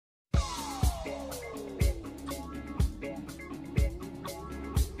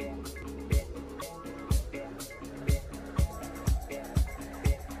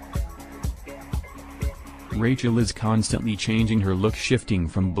Rachel is constantly changing her look, shifting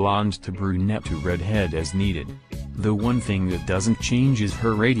from blonde to brunette to redhead as needed. The one thing that doesn't change is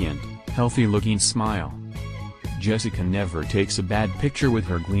her radiant, healthy-looking smile. Jessica never takes a bad picture with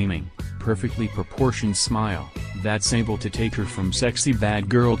her gleaming, perfectly proportioned smile, that's able to take her from sexy bad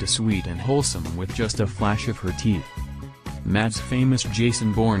girl to sweet and wholesome with just a flash of her teeth. Matt's famous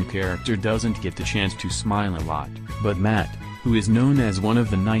Jason Bourne character doesn't get the chance to smile a lot, but Matt, who is known as one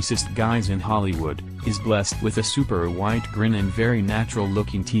of the nicest guys in Hollywood, is blessed with a super white grin and very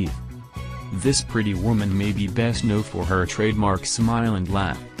natural-looking teeth. This pretty woman may be best known for her trademark smile and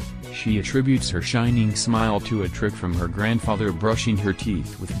laugh. She attributes her shining smile to a trick from her grandfather brushing her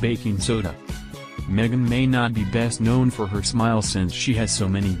teeth with baking soda. Meghan may not be best known for her smile since she has so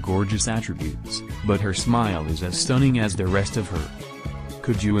many gorgeous attributes, but her smile is as stunning as the rest of her.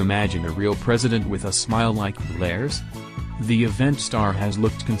 Could you imagine a real president with a smile like Blair's? The event star has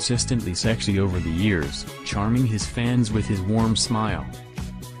looked consistently sexy over the years, charming his fans with his warm smile.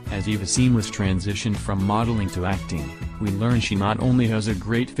 As Eva's seamless transition from modeling to acting, we learn she not only has a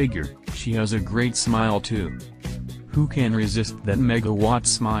great figure, she has a great smile too. Who can resist that megawatt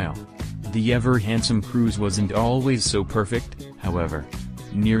smile? The ever-handsome Cruise wasn't always so perfect, however.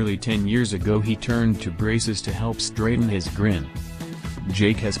 Nearly 10 years ago he turned to braces to help straighten his grin.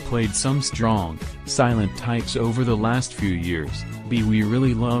 Jake has played some strong, silent types over the last few years, but we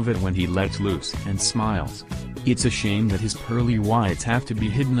really love it when he lets loose and smiles. It's a shame that his pearly whites have to be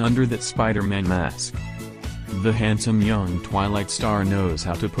hidden under that Spider-Man mask. The handsome young Twilight star knows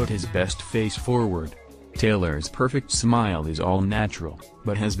how to put his best face forward. Taylor's perfect smile is all natural,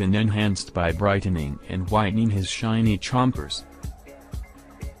 but has been enhanced by brightening and whitening his shiny chompers.